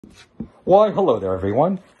Why, hello there,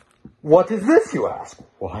 everyone. What is this, you ask?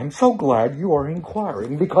 Well, I'm so glad you are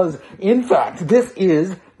inquiring because, in fact, this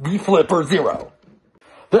is the Flipper Zero.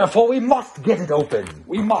 Therefore, we must get it open.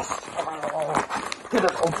 We must get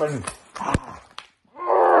it open.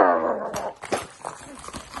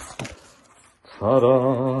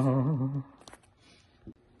 Ta-da!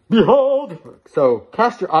 Behold! So,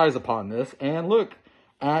 cast your eyes upon this and look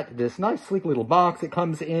at this nice, sleek little box it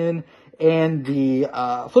comes in. And the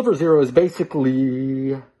Flipper Zero is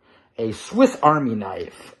basically a Swiss Army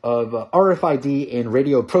knife of RFID and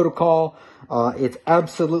radio protocol. It's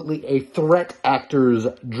absolutely a threat actor's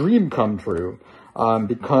dream come true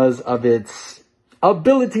because of its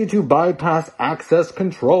ability to bypass access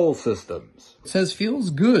control systems. It says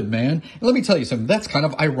feels good, man. And let me tell you something, that's kind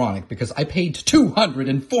of ironic because I paid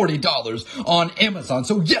 $240 on Amazon.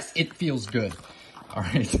 So yes, it feels good. All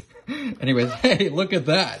right. Anyways, hey, look at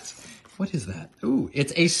that. What is that? Ooh,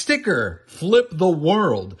 it's a sticker. Flip the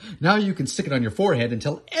world. Now you can stick it on your forehead and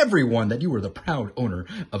tell everyone that you are the proud owner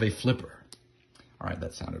of a flipper. All right,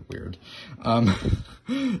 that sounded weird.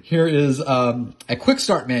 Here is a quick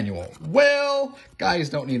start manual. Well, guys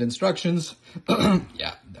don't need instructions.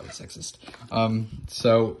 Yeah, that was sexist.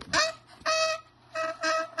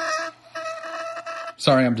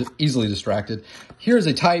 Sorry, I'm just easily distracted. Here's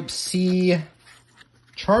a Type-C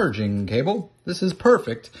charging cable. This is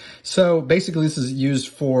perfect. So basically this is used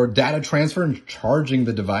for data transfer and charging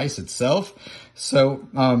the device itself. So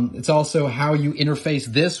it's also how you interface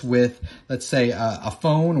this with, let's say, a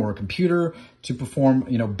phone or a computer to perform,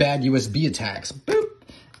 bad USB attacks. Boop.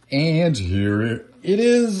 And here it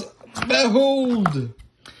is. Behold.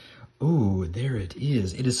 Ooh, there it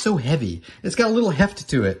is. It is so heavy. It's got a little heft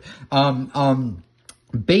to it.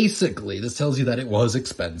 Basically, this tells you that it was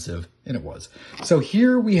expensive, and it was. So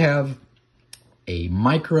here we have a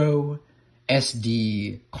micro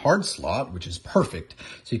SD card slot, which is perfect.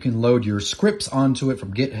 So you can load your scripts onto it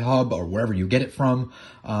from GitHub or wherever you get it from,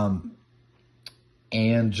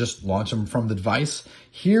 and just launch them from the device.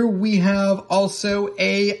 Here we have also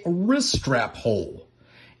a wrist strap hole.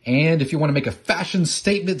 And if you want to make a fashion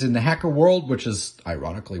statement in the hacker world, which is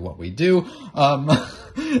ironically what we do,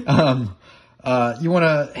 you want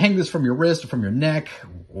to hang this from your wrist or from your neck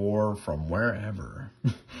or from wherever.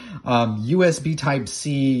 USB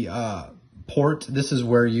Type-C port. This is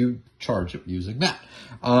where you charge it using that.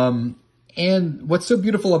 And what's so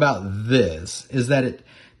beautiful about this is that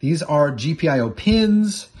these are GPIO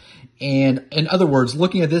pins. And in other words,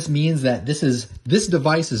 looking at this means that this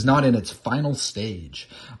device is not in its final stage.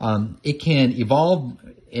 It can evolve.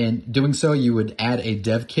 In doing so, you would add a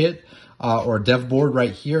dev kit or a dev board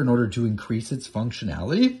right here in order to increase its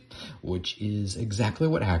functionality, which is exactly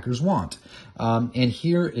what hackers want. And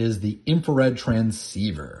here is the infrared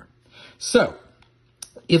transceiver. So,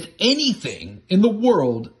 if anything in the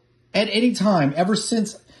world at any time, ever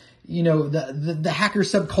since, the hacker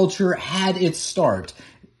subculture had its start,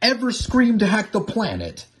 ever screamed to hack the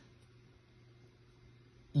planet,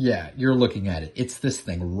 yeah, you're looking at it. It's this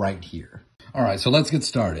thing right here. All right, so let's get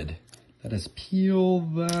started. Let us peel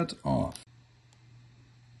that off.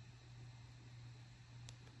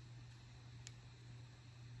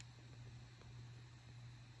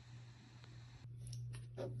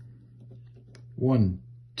 One,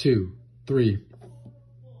 two, three.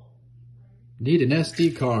 Need an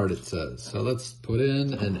SD card, it says. So let's put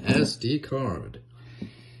in an SD card.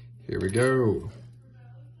 Here we go.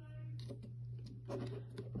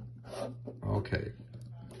 Okay.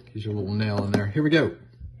 Here's your little nail in there. Here we go.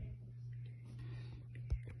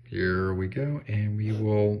 Here we go. And we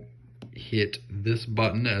will hit this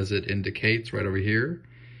button as it indicates right over here.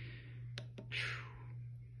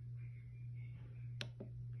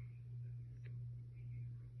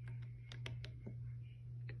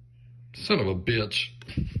 Son of a bitch.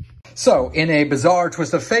 So, in a bizarre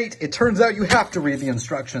twist of fate, it turns out you have to read the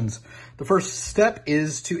instructions. The first step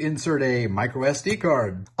is to insert a micro SD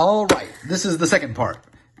card. All right, this is the second part.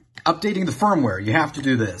 Updating the firmware, you have to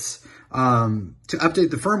do this. To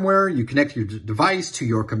update the firmware, you connect your device to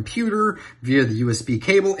your computer via the USB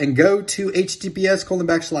cable and go to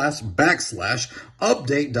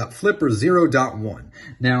https://update.flipper0.1.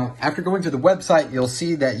 Now, after going to the website, you'll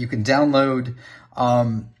see that you can download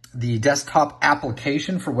the desktop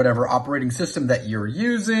application for whatever operating system that you're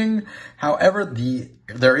using. However,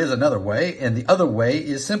 there is another way, and the other way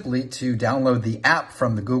is simply to download the app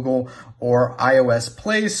from the Google or iOS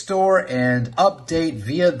Play Store and update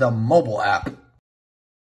via the mobile app.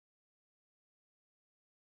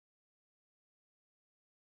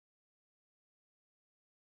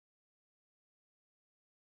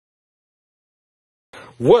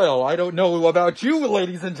 Well, I don't know about you,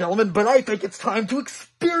 ladies and gentlemen, but I think it's time to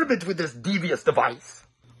experiment with this devious device.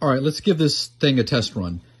 All right, let's give this thing a test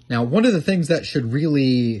run. Now, one of the things that should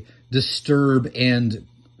really disturb and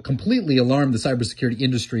completely alarm the cybersecurity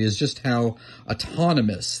industry is just how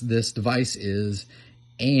autonomous this device is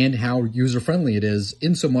and how user-friendly it is,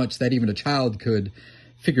 in so much that even a child could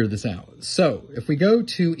figure this out. So, if we go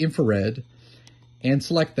to infrared and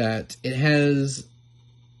select that, it has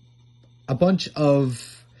a bunch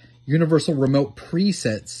of universal remote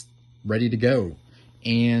presets ready to go.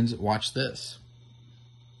 And watch this.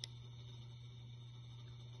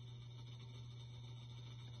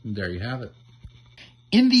 There you have it.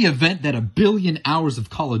 In the event that 1 billion hours of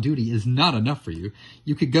Call of Duty is not enough for you,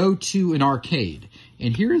 you could go to an arcade.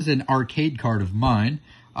 And here is an arcade card of mine,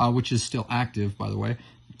 which is still active, by the way.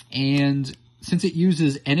 And since it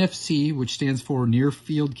uses NFC, which stands for Near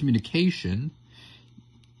Field Communication,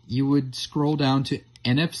 you would scroll down to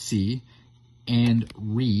NFC and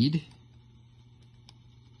read.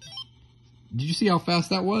 Did you see how fast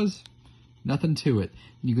that was? Nothing to it.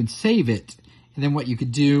 You can save it, and then what you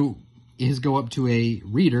could do is go up to a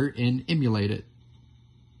reader and emulate it.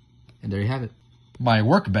 And there you have it. My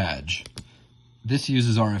work badge. This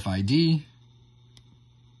uses RFID.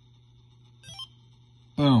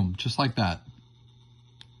 Boom, just like that.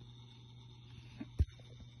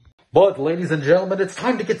 But, ladies and gentlemen, it's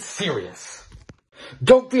time to get serious.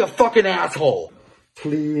 Don't be a fucking asshole.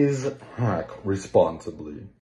 Please hack responsibly.